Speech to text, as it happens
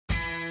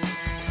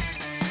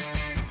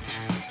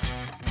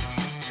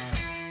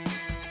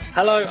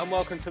Hello and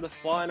welcome to the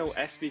final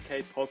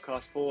SBK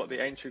podcast for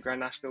the Aintree Grand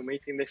National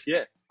meeting this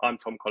year. I'm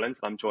Tom Collins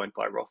and I'm joined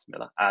by Ross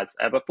Millar as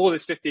ever for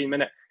this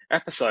 15-minute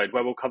episode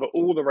where we'll cover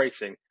all the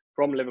racing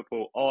from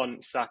Liverpool on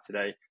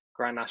Saturday.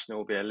 Grand National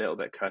will be a little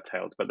bit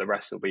curtailed, but the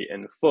rest will be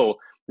in full.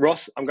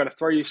 Ross, I'm going to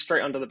throw you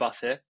straight under the bus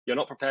here. You're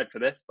not prepared for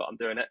this, but I'm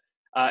doing it.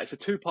 It's a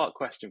two-part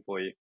question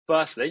for you.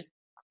 Firstly,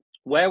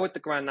 where would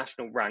the Grand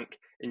National rank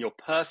in your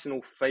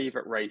personal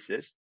favourite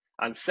races?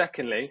 And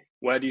secondly,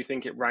 where do you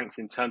think it ranks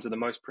in terms of the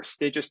most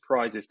prestigious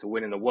prizes to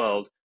win in the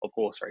world of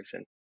horse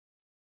racing?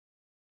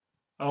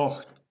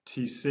 Oh,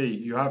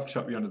 TC, you have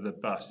chucked me under the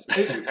bus.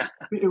 It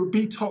would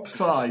be top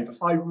five.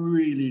 I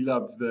really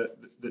love the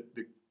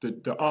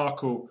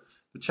Arkle,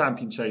 the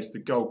Champion Chase, the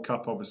Gold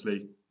Cup,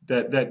 obviously.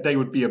 They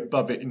would be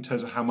above it in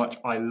terms of how much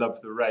I love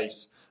the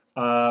race.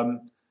 Yeah,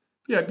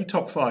 it'd be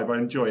top five. I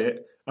enjoy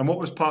it. And what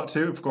was part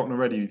two? I've forgotten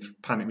already.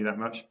 You've panicked me that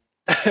much.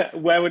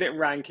 Where would it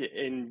rank,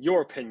 in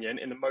your opinion,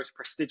 in the most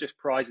prestigious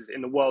prizes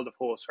in the world of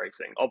horse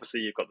racing?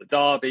 Obviously, you've got the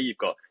Derby, you've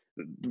got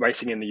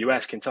racing in the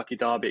US, Kentucky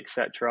Derby,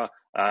 etc.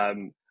 I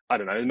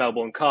don't know, the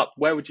Melbourne Cup.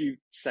 Where would you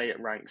say it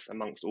ranks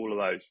amongst all of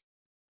those?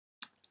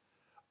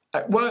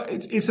 Well,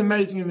 it's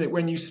amazing, isn't it?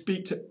 When you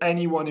speak to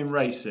anyone in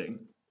racing,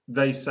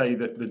 they say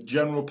that the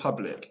general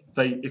public,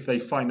 if they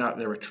find out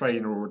they're a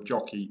trainer or a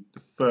jockey,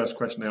 the first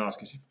question they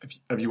ask is,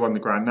 have you won the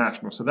Grand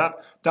National? So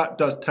that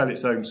does tell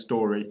its own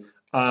story.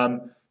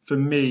 For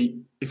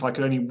me, if I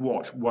could only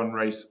watch one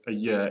race a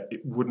year,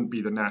 it wouldn't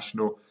be the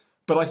National.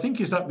 But I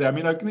think it's up there. I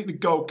mean, I think the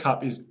Gold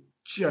Cup is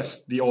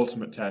just the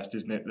ultimate test,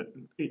 isn't it?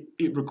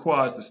 It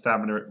requires the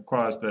stamina, it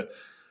requires the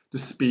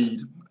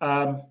speed.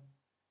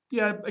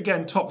 Yeah,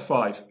 again, top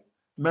five.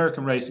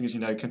 American racing, as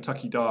you know,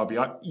 Kentucky Derby.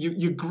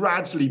 You're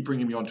gradually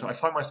bringing me onto it. I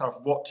find myself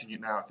watching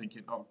it now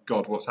thinking, oh,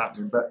 God, what's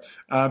happening? But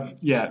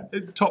yeah,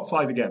 top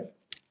five again.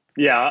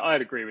 Yeah,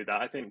 I'd agree with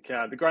that. I think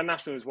the Grand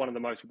National is one of the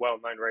most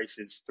well-known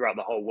races throughout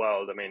the whole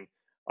world. I mean,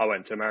 I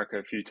went to America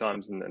a few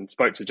times and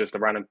spoke to just a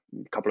random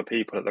couple of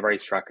people at the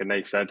racetrack, and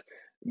they said,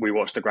 we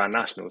watched the Grand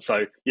National.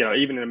 So, you know,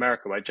 even in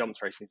America where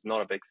jumps racing is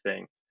not a big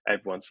thing,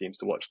 everyone seems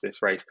to watch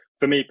this race.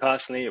 For me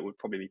personally, it would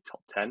probably be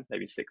top 10,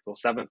 maybe 6th or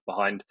 7th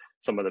behind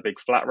some of the big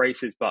flat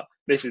races. But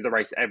this is the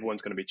race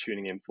everyone's going to be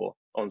tuning in for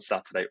on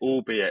Saturday,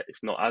 albeit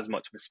it's not as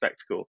much of a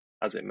spectacle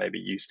as it maybe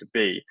used to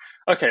be.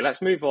 Okay,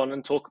 let's move on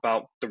and talk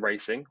about the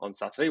racing on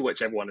Saturday,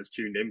 which everyone has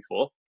tuned in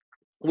for.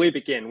 We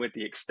begin with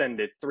the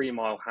extended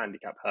 3-mile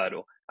handicap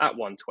hurdle at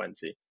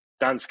 120.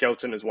 Dan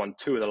Skelton has won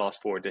 2 of the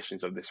last 4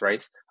 editions of this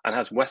race and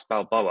has West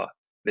Balboa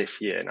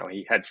this year. Now,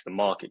 he heads the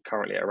market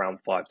currently at around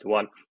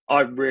 5-1.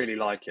 I really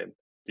like him.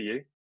 Do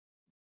you?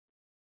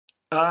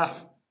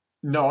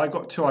 No, I've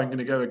got 2 I'm going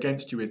to go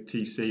against you with,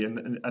 TC,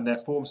 and their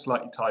form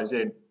slightly ties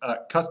in.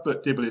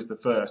 Cuthbert Dibble is the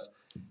first.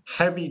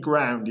 Heavy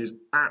ground is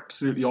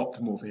absolutely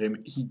optimal for him.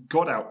 He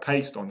got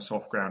outpaced on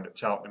soft ground at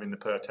Cheltenham in the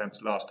per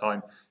temps last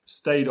time,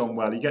 stayed on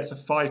well. He gets a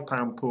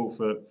 £5 pull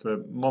for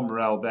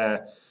Montmorel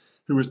there,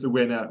 who was the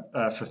winner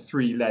for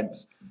 3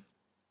 lengths.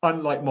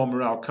 Unlike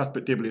Montmorel,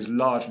 Cuthbert Dibble is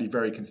largely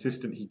very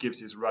consistent. He gives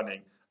his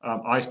running.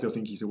 I still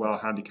think he's a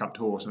well-handicapped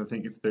horse, and I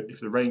think if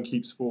the rain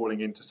keeps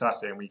falling into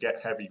Saturday and we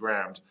get heavy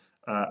ground,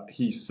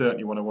 he's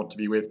certainly one I want to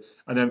be with.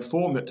 And then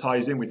form that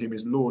ties in with him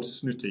is Lord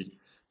Snooty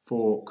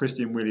for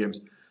Christian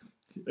Williams.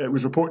 It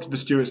was reported to the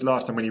stewards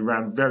last time when he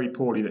ran very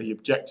poorly that he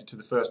objected to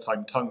the first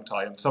time tongue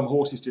tie, and some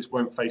horses just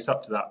won't face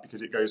up to that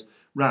because it goes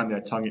round their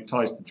tongue, it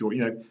ties the jaw.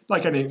 You know,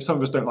 like any, some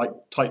of us don't like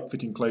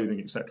tight-fitting clothing,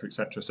 etc.,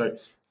 etc. So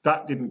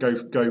that didn't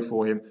go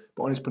for him.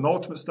 But on his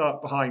penultimate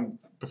start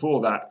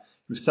before that,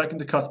 he was second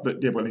to Cuthbert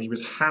Dibble, and he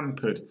was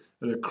hampered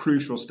at a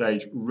crucial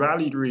stage.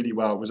 Rallied really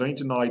well, was only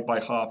denied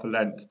by half a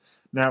length.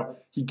 Now,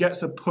 he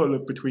gets a pull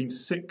of between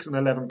 £6 and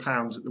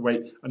 £11 at the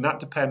weight, and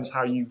that depends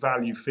how you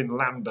value Finn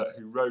Lambert,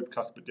 who rode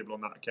Cuthbert Dibble on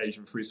that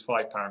occasion for his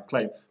 £5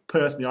 claim.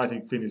 Personally, I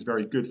think Finn is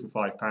very good for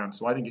 £5,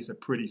 so I think it's a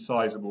pretty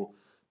sizable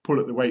pull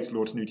at the weights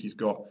Lord Snooty's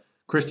got.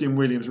 Christian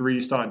Williams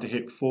really starting to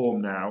hit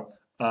form now.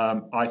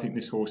 I think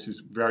this horse is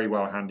very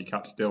well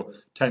handicapped still.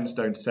 10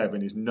 stone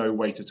 7 is no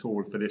weight at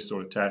all for this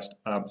sort of test.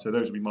 So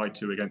those would be my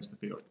 2 against the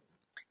field.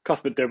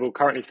 Cuthbert Dibble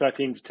currently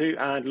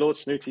 13-2 and Lord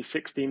Snooty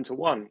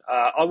 16-1.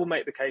 I will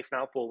make the case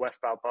now for West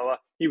Balboa.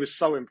 He was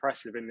so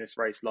impressive in this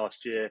race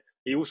last year.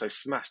 He also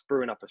smashed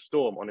Brewing Up a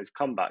Storm on his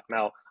comeback.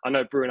 Now, I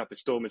know Brewing Up a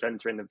Storm is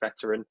entering the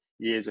veteran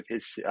years of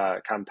his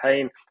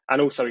campaign,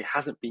 and also he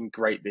hasn't been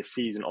great this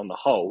season on the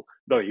whole,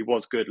 though he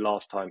was good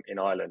last time in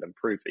Ireland and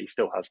proved that he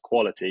still has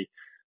quality.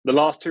 The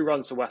last 2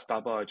 runs to West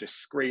Balboa just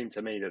scream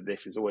to me that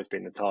this has always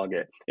been the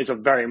target. It's a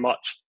very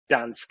much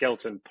Dan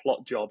Skelton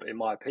plot job, in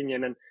my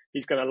opinion, and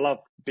he's going to love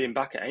being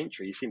back at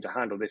Aintree. He seemed to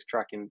handle this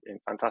track in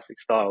fantastic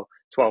style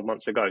 12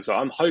 months ago. So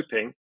I'm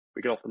hoping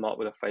we get off the mark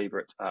with a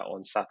favourite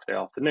on Saturday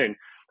afternoon.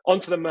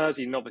 On to the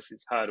Mersey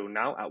Novices Hurdle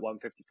now at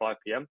 1:55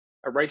 p.m,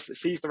 a race that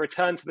sees the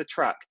return to the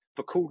track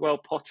for Caldwell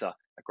Potter,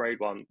 a Grade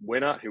 1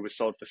 winner who was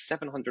sold for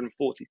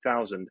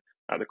 $740,000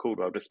 at the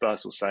Caldwell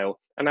dispersal sale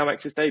and now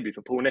makes his debut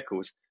for Paul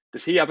Nicholls.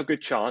 Does he have a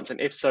good chance?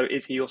 And if so,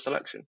 is he your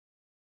selection?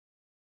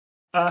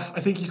 I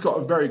think he's got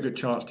a very good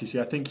chance,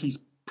 TC. I think he's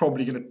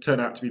probably going to turn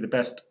out to be the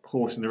best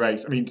horse in the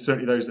race. I mean,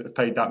 certainly those that have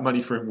paid that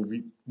money for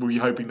him will be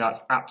hoping that's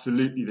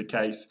absolutely the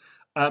case.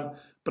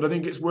 But I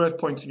think it's worth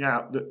pointing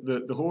out that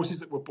the horses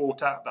that were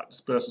bought at that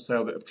dispersal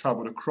sale that have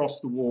travelled across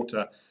the water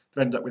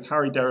have ended up with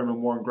Harry Derham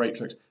and Warren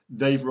Greatrex.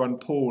 They've run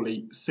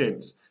poorly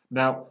since.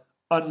 Now,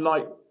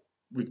 unlike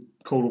with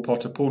Caldwell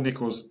Potter, Paul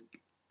Nicholls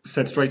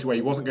said straight away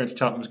he wasn't going to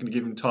Cheltenham, was going to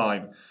give him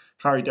time.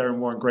 Harry Derham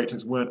and Warren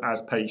Greatrex weren't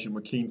as patient,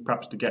 were keen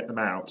perhaps to get them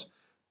out.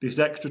 This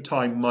extra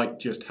time might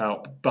just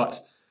help, but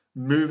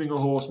moving a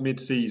horse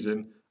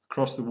mid-season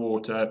across the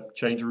water,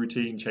 change of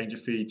routine, change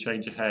of feed,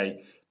 change of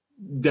hay,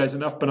 there's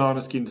enough banana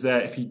skins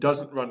there. If he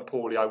doesn't run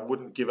poorly, I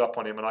wouldn't give up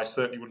on him, and I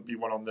certainly wouldn't be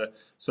one on the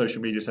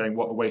social media saying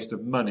what a waste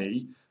of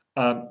money.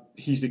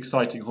 He's an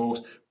exciting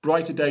horse.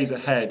 Brighter days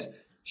ahead.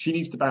 She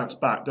needs to bounce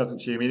back, doesn't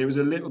she? I mean, it was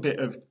a little bit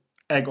of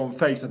egg on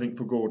face, I think,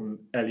 for Gordon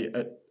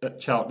Elliott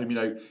at Cheltenham. You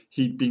know,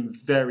 he'd been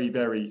very,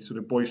 very sort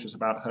of boisterous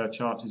about her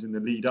chances in the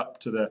lead up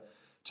to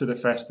the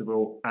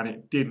festival, and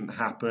it didn't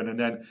happen. And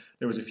then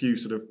there was a few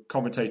sort of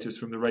commentators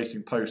from the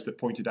Racing Post that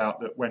pointed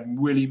out that when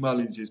Willie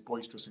Mullins is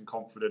boisterous and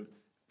confident,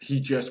 he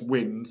just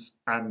wins,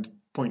 and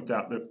pointed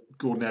out that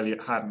Gordon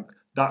Elliott hadn't.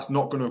 That's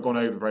not going to have gone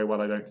over very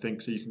well, I don't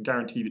think. So you can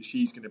guarantee that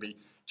she's going to be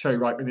cherry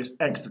ripe, and this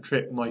extra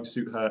trip might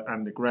suit her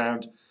and the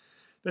ground.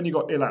 Then you've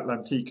got Il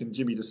Atlantique and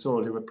Jimmy de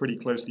Soil, who are pretty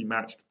closely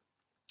matched,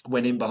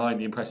 went in behind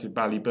the impressive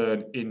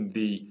Ballyburn in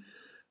the,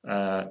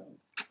 I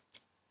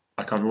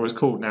can't remember what it's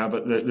called now,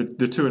 but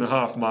the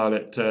 2.5 mile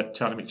at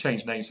Cheltenham. It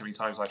changed names so many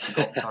times I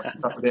forgot. Can't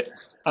keep up with it.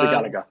 The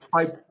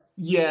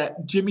Gallagher.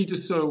 Jimmy de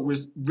Soil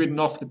was ridden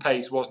off the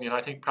pace, wasn't he? And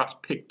I think perhaps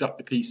picked up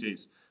the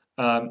pieces.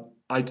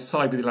 I'd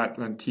side with Il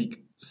Atlantique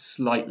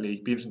slightly.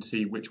 Be interesting to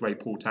see which way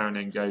Paul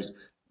Townend goes.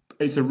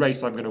 It's a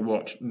race I'm going to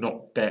watch,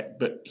 not bet,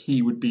 but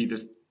he would be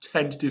this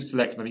tentative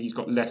selection. I think he's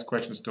got less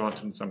questions to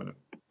answer than some of them.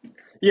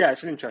 Yeah,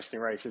 it's an interesting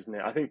race, isn't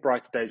it? I think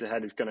Brighter Days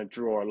Ahead is going to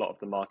draw a lot of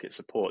the market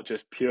support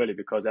just purely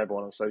because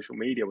everyone on social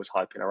media was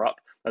hyping her up,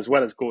 as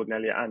well as Gordon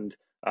Elliott and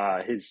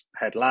his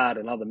head lad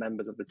and other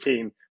members of the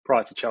team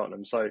prior to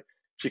Cheltenham. So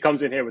she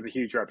comes in here with a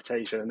huge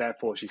reputation, and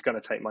therefore she's going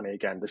to take money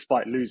again,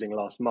 despite losing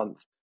last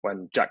month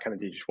when Jack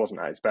Kennedy just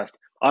wasn't at his best.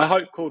 I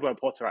hope Caldwell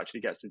Potter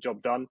actually gets the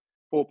job done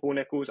for Paul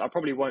Nicholls. I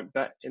probably won't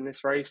bet in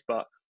this race,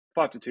 but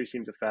 5-2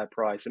 seems a fair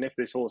price. And if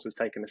this horse has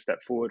taken a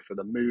step forward for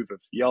the move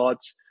of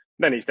yards,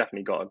 then he's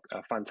definitely got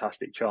a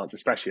fantastic chance,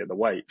 especially at the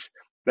weights.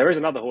 There is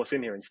another horse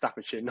in here in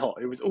Staffordshire Knot,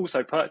 who was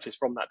also purchased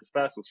from that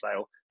dispersal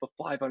sale for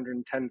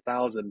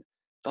 510,000.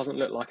 Doesn't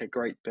look like a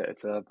great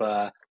bit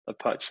of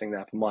purchasing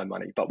there for my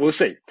money, but we'll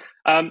see.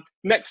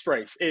 Next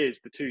race is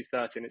the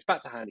 2:30, and it's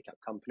back to Handicap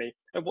Company.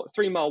 And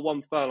 3 mile,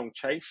 1 furlong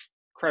chase.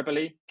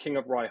 Creberly, King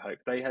of Ryhope.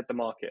 They head the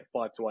market at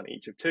 5-1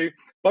 each of 2,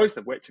 both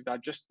of which have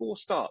had just 4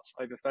 starts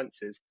over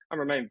fences and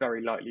remain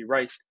very lightly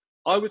raced.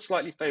 I would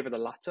slightly favour the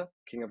latter,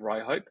 King of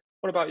Ryhope.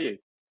 What about you?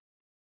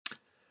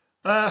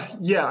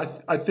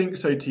 I think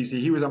so, TC.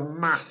 He was a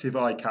massive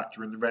eye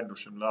catcher in the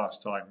Rendlesham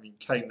last time. He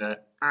came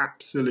there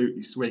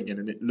absolutely swinging,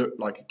 and it looked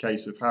like a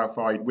case of how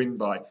far he'd win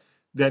by.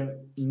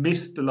 Then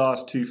missed the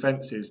last 2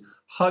 fences,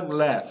 hung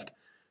left,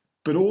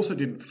 but also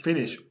didn't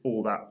finish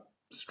all that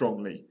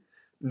strongly.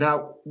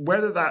 Now,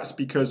 whether that's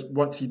because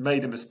once he'd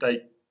made a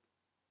mistake,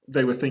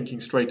 they were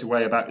thinking straight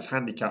away about his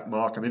handicap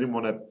mark, and they didn't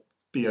want to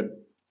be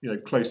a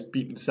close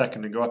beaten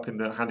second and go up in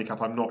the handicap,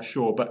 I'm not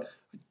sure. But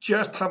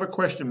just have a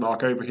question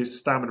mark over his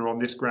stamina on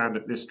this ground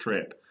at this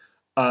trip.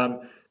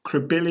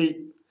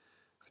 Crebilly,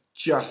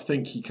 just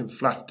think he can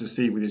flatter to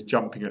see with his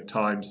jumping at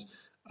times.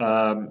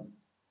 I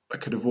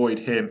could avoid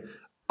him.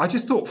 I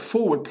just thought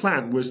Forward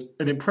Plan was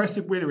an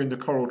impressive winner in the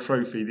Coral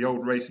Trophy, the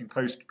old Racing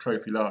Post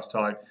Trophy last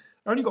time.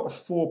 Only got a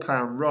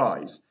 £4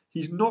 rise.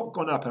 He's not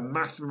gone up a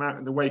massive amount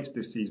in the weights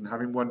this season,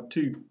 having won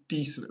 2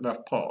 decent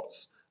enough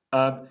pots.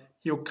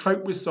 He'll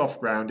cope with soft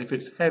ground. If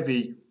it's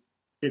heavy,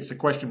 it's a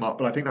question mark,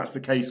 but I think that's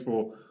the case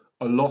for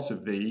a lot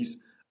of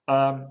these.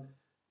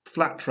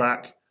 Flat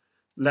track,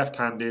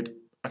 left-handed,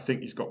 I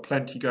think he's got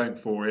plenty going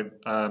for him,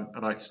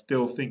 and I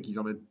still think he's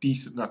on a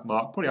decent enough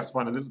mark. Probably has to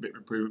find a little bit of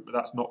improvement, but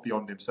that's not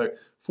beyond him. So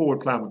Forward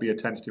Plan would be a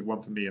tentative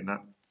one for me in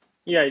that.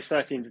 Yeah, he's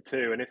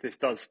 13-2, and if this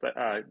does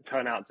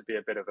turn out to be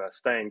a bit of a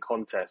staying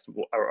contest,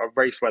 a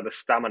race where the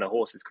stamina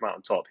horses come out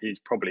on top, he's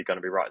probably going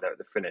to be right there at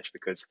the finish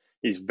because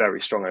he's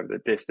very strong over the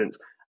distance.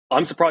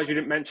 I'm surprised you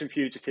didn't mention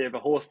Fugitive, a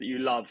horse that you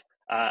love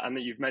and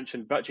that you've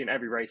mentioned virtually in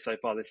every race so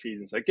far this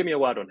season. So give me a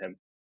word on him.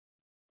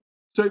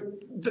 So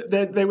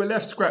they were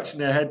left scratching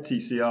their head,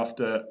 TC,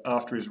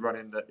 after his run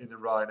in the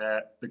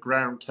Ryanair. The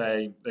ground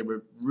came. They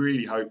were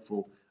really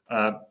hopeful.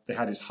 They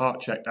had his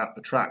heart checked at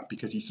the track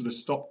because he sort of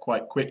stopped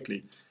quite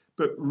quickly.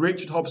 But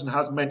Richard Hobson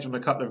has mentioned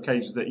on a couple of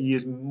occasions that he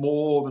is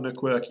more than a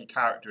quirky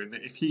character, and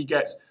that if he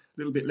gets a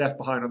little bit left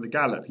behind on the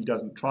gallop, he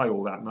doesn't try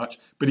all that much.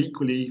 But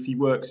equally, if he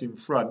works in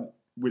front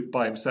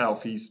by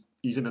himself, he's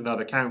in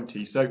another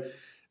county. So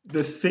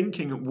the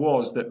thinking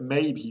was that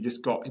maybe he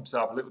just got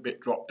himself a little bit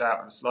dropped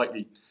out and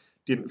slightly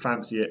didn't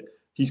fancy it.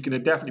 He's going to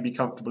definitely be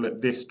comfortable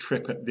at this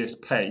trip at this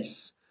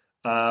pace,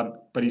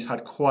 but he's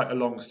had quite a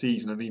long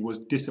season, and he was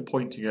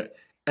disappointing at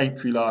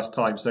Aintree last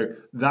time. So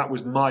that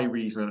was my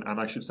reason, and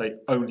I should say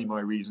only my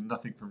reason,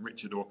 nothing from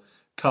Richard or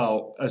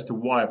Carl, as to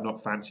why I've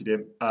not fancied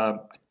him. I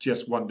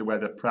just wonder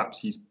whether perhaps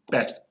he's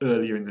best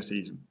earlier in the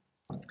season.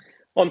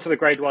 On to the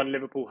Grade 1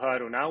 Liverpool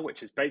Hurdle now,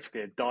 which is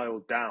basically a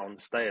dialed-down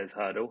stayers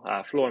hurdle.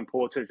 Flooring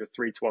Porter is a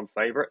 3-1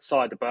 favourite.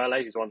 Sire de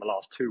Burley, who's won the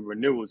last 2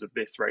 renewals of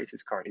this race,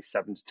 is currently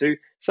 7-2.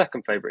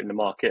 Second favourite in the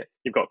market.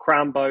 You've got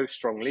Crambo,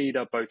 Strong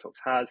Leader, Botox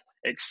Has,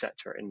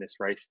 etc. in this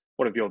race.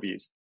 What are your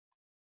views?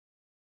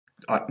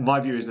 My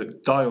view is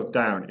that dialed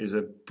down is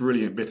a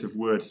brilliant bit of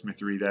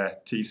wordsmithery there,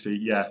 TC.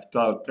 Yeah,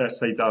 let's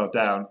say dialed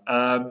down.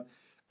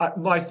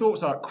 My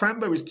thoughts are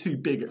Crambo is too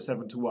big at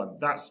 7-1.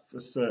 That's for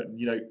certain.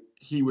 You know,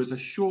 he was a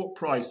short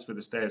price for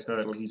the Stayers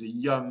Hurdle. He's a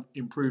young,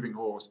 improving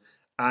horse.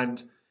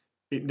 And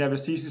it never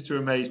ceases to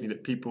amaze me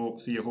that people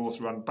see a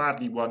horse run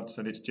badly once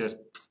and it's just,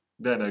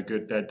 they're no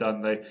good, they're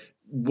done.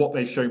 What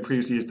they've shown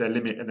previously is their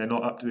limit and they're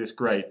not up to this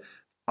grade.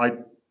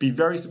 I'd be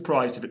very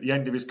surprised if at the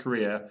end of his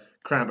career,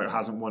 Crambo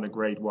hasn't won a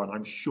Grade 1.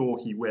 I'm sure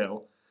he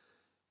will.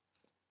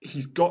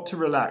 He's got to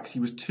relax. He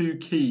was too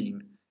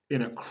keen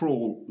in a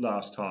crawl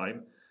last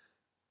time.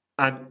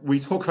 And we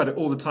talk about it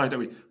all the time, don't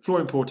we?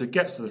 Flooring Porter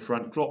gets to the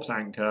front, drops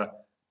anchor,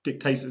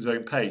 dictates his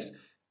own pace.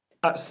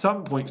 At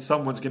some point,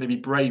 someone's going to be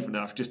brave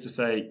enough just to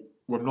say,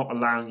 we're not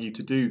allowing you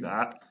to do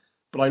that.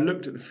 But I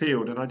looked at the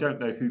field and I don't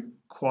know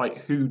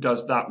who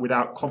does that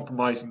without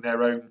compromising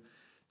their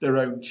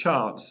own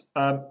chance.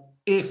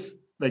 If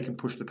they can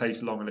push the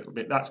pace along a little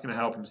bit, that's going to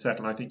help him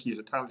settle. And I think he is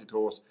a talented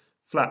horse.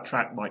 Flat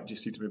track might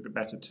just suit him a bit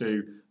better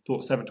too.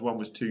 Thought 7-1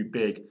 was too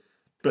big.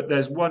 But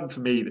there's one for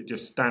me that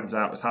just stands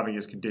out as having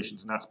his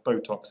conditions, and that's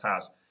Botox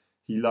Has.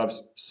 He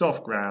loves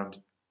soft ground,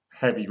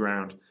 heavy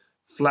ground,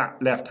 flat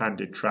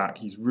left-handed track.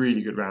 He's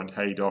really good round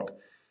Haydock.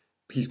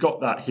 He's got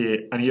that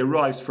here, and he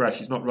arrives fresh.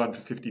 He's not run for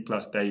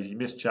 50-plus days. He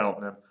missed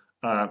Cheltenham.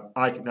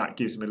 I think that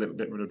gives him a little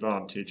bit of an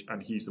advantage,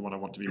 and he's the one I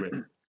want to be with.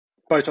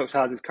 Botox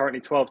Has is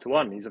currently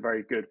 12-1. He's a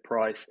very good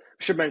price.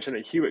 I should mention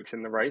that Hewitt's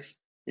in the race.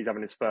 He's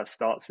having his first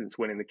start since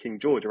winning the King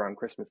George around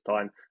Christmas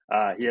time.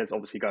 He is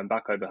obviously going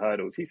back over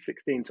hurdles. He's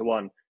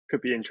 16-1.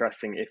 Could be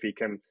interesting if he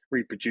can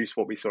reproduce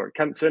what we saw at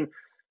Kempton.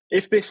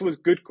 If this was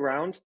good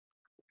ground,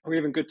 or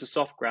even good to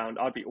soft ground,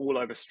 I'd be all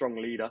over Strong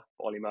Leader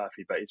for Ollie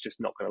Murphy, but he's just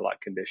not going to like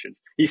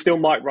conditions. He still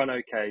might run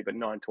okay, but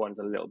 9-1 is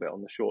a little bit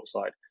on the short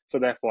side. So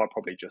therefore, I'll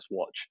probably just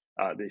watch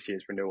this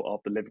year's renewal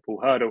of the Liverpool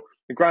Hurdle.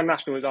 The Grand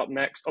National is up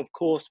next. Of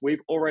course, we've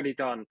already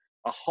done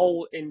a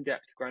whole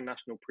in-depth Grand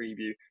National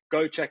preview.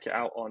 Go check it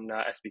out on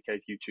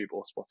SBK's YouTube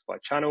or Spotify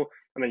channel.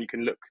 And then you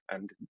can look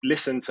and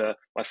listen to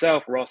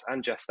myself, Ross,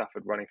 and Jess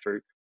Stafford running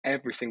through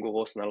every single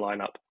horse in the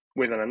lineup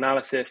with an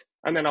analysis,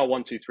 and then our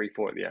 1, 2, 3,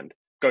 4 at the end.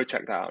 Go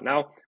check that out.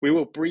 Now, we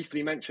will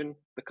briefly mention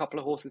the couple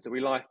of horses that we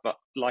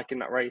like in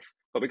that race,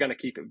 but we're going to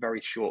keep it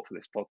very short for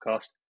this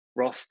podcast.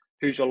 Ross,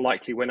 who's your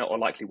likely winner or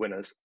likely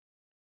winners?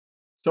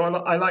 So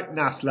I like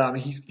Naslam.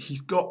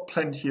 He's got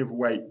plenty of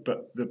weight,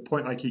 but the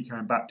point I keep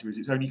coming back to is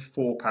it's only £4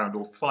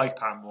 or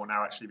 £5 more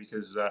now, actually,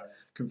 because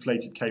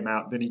Conflated came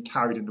out. Then he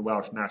carried in the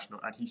Welsh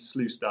National and he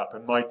sluiced up.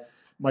 And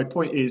my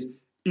point is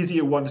he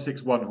a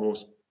 1-6-1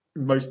 horse?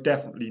 Most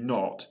definitely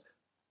not.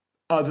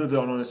 Other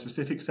than on a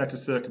specific set of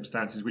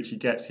circumstances, which he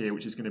gets here,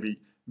 which is going to be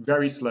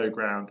very slow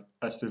ground,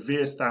 a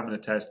severe stamina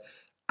test,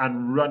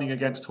 and running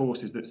against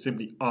horses that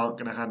simply aren't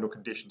going to handle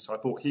conditions. So I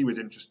thought he was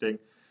interesting.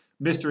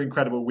 Mr.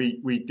 Incredible,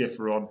 we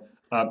differ on.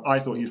 I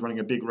thought he was running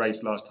a big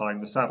race last time.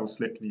 The saddle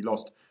slipped and he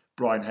lost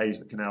Brian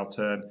Hayes at Canal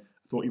Turn.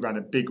 I thought he ran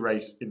a big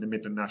race in the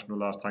Midland National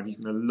last time. He's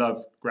going to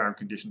love ground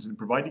conditions. And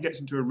provided he gets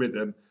into a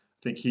rhythm, I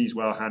think he's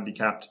well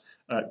handicapped.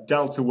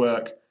 Delta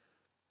Work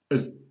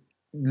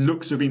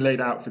looks to have been laid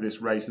out for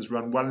this race, has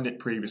run well in it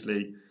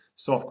previously.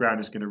 Soft ground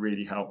is going to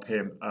really help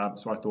him.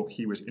 So I thought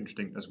he was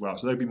interesting as well.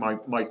 So they'd be my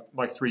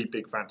 3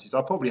 big fancies.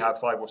 I'll probably have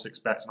 5 or 6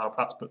 bets and I'll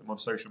perhaps put them on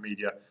social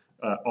media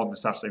on the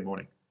Saturday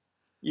morning.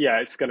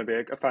 Yeah, it's going to be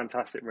a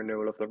fantastic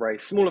renewal of the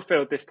race. Smaller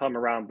field this time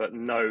around, but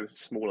no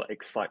smaller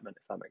excitement,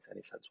 if that makes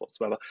any sense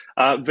whatsoever.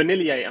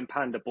 Vanillier and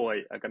Panda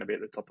Boy are going to be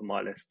at the top of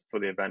my list for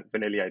the event,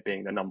 Vanillier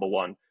being the number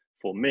 1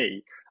 for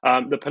me.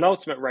 The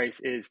penultimate race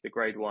is the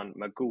Grade 1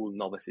 Maghull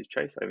Novices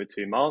Chase over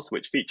 2 miles,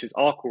 which features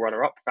Arkle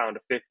runner-up,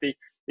 Founder 50,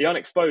 the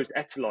unexposed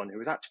Etalon, who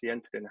was actually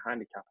entered in the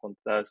handicap on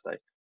Thursday,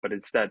 but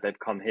instead they've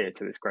come here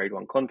to this Grade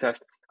 1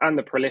 contest, and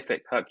the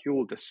prolific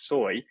Hercule de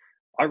Soy.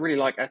 I really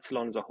like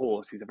Etalon as a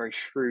horse. He's a very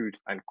shrewd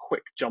and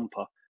quick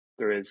jumper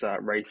through his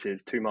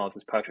races. 2 miles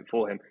is perfect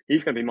for him.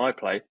 He's going to be my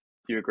play.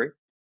 Do you agree?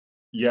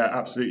 Yeah,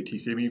 absolutely,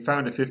 TC. I mean,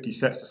 Founder 50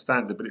 sets the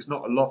standard, but it's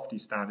not a lofty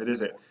standard,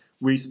 is it?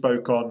 We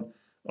spoke on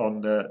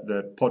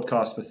the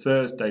podcast for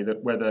Thursday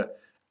that whether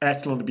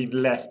Etalon had been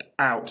left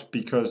out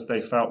because they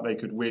felt they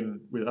could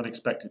win with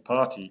Unexpected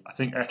Party. I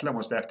think Etalon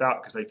was left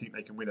out because they think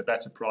they can win a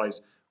better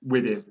prize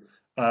with him.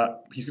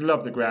 He's going to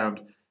love the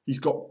ground. He's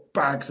got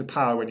bags of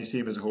power when you see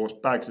him as a horse,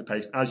 bags of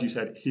pace. As you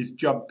said, his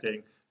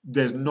jumping,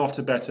 there's not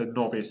a better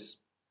novice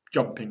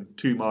jumping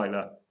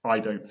 2-miler, I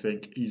don't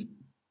think. He's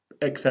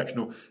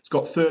exceptional. It's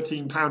got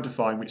 £13 to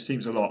fine, which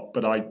seems a lot,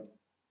 but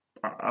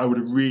I would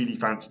have really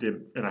fancied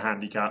him in a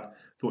handicap.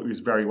 Thought he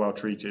was very well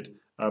treated.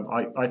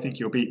 I think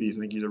he'll beat these.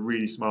 I think he's a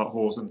really smart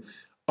horse, and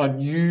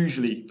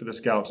unusually for the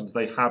Skeltons,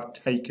 they have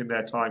taken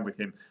their time with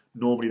him.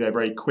 Normally, they're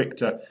very quick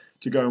to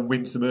go and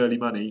win some early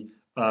money.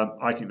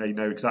 I think they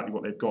know exactly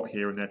what they've got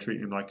here, and they're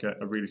treating him like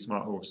a really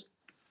smart horse.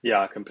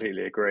 Yeah, I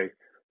completely agree.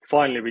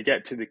 Finally, we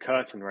get to the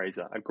curtain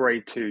raiser, a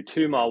Grade 2,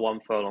 2 mile, 1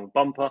 furlong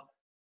bumper.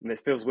 And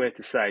this feels weird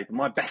to say, but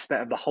my best bet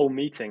of the whole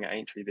meeting at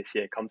Aintree this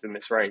year comes in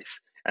this race,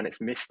 and it's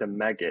Mr.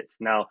 Megget.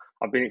 Now,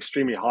 I've been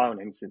extremely high on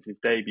him since his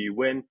debut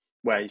win,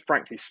 where he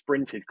frankly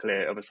sprinted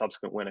clear of a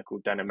subsequent winner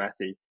called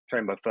Denamethi,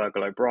 trained by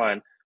Fergal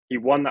O'Brien. He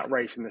won that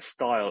race in the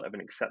style of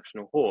an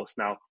exceptional horse.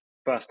 Now,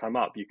 first time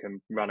up, you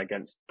can run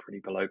against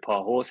pretty below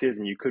par horses,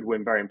 and you could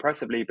win very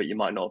impressively, but you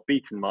might not have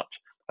beaten much.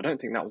 I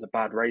don't think that was a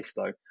bad race,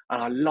 though.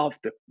 And I love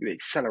the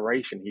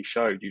acceleration he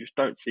showed. You just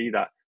don't see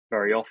that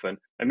very often.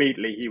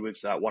 Immediately, he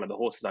was one of the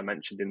horses I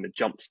mentioned in the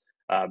Jumps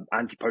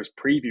anti-post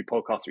preview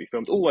podcast that we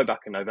filmed all the way back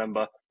in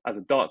November as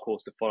a dark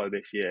horse to follow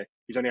this year.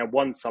 He's only had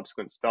one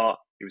subsequent start.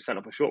 He was sent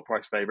off a short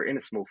price favourite in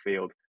a small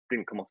field,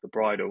 didn't come off the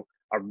bridle.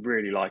 I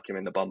really like him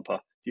in the bumper.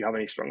 Do you have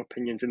any strong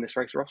opinions in this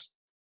race, Ross?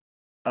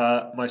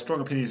 My strong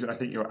opinions, I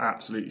think you're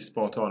absolutely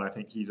spot on. I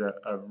think he's a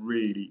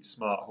really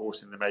smart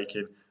horse in the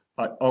making.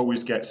 I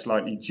always get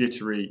slightly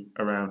jittery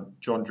around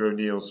John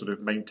O'Neill's sort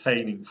of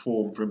maintaining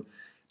form from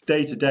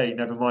day to day,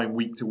 never mind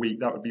week to week.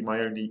 That would be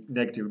my only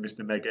negative with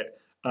Mr.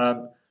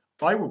 Megget.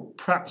 I would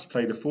perhaps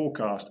play the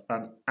forecast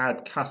and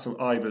add Castle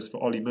Ivers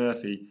for Ollie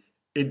Murphy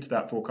into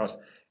that forecast.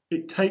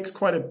 It takes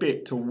quite a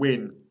bit to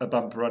win a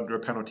bumper under a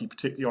penalty,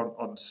 particularly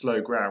on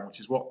slow ground, which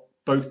is what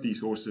both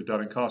these horses have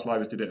done. And Castle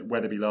Ivers did it at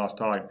Weatherby last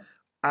time.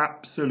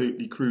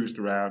 Absolutely cruised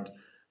around,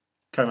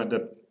 came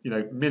under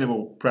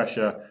minimal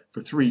pressure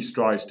for 3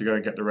 strides to go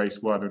and get the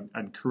race won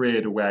and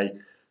careered away.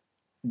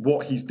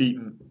 What he's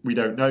beaten, we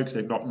don't know because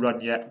they've not run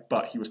yet,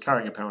 but he was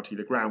carrying a penalty.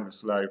 The ground was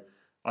slow.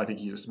 I think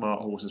he's a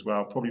smart horse as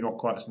well. Probably not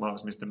quite as smart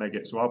as Mr.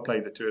 Megget, so I'll play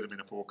the two of them in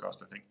a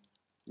forecast, I think.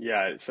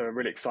 Yeah, it's a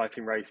really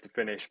exciting race to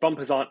finish.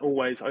 Bumpers aren't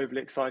always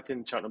overly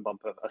exciting, Cheltenham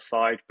bumper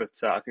aside, but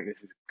I think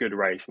this is a good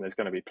race and there's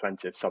going to be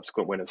plenty of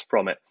subsequent winners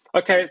from it.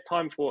 Okay, it's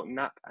time for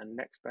Nap and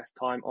next best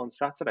time on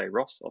Saturday.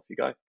 Ross, off you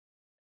go.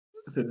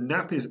 The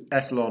Nap is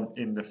Ettalon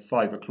in the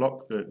 5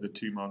 o'clock, the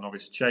 2 mile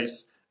novice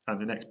chase, and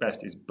the next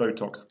best is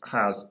Botox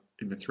Has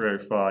in the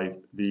 3:05,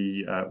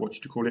 the, what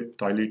should you call it?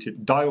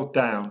 Dialed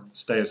down,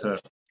 stay as her.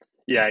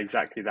 Yeah,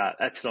 exactly that.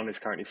 Ettalon is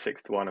currently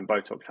 6-1 and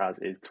Botox Has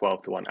is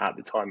 12-1 at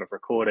the time of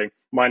recording.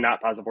 My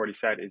nap, as I've already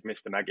said, is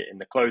Mr. Megget in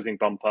the closing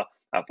bumper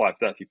at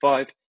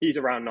 5.35. He's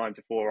around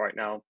 9-4 right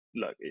now.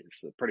 Look,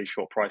 it's a pretty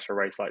short price for a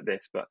race like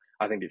this, but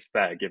I think it's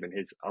fair given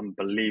his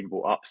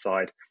unbelievable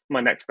upside.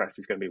 My next best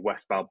is going to be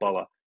West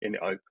Balboa in the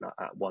opener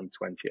at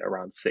 120,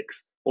 around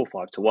 6 or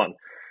 5-1.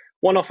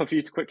 One offer for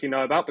you to quickly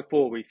know about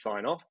before we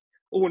sign off.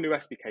 All new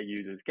SBK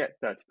users get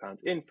 £30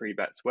 in free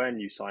bets when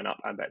you sign up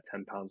and bet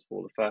 £10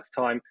 for the first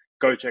time.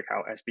 Go check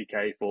out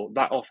SBK for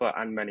that offer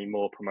and many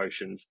more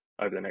promotions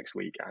over the next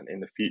week and in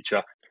the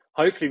future.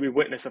 Hopefully we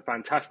witness a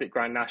fantastic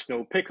Grand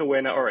National, pick a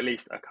winner or at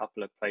least a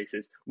couple of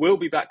places. We'll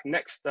be back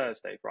next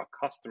Thursday for our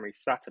customary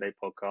Saturday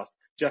podcast.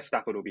 Jess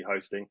Stafford will be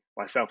hosting.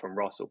 Myself and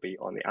Ross will be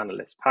on the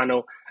analyst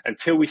panel.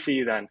 Until we see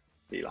you then,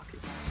 be lucky.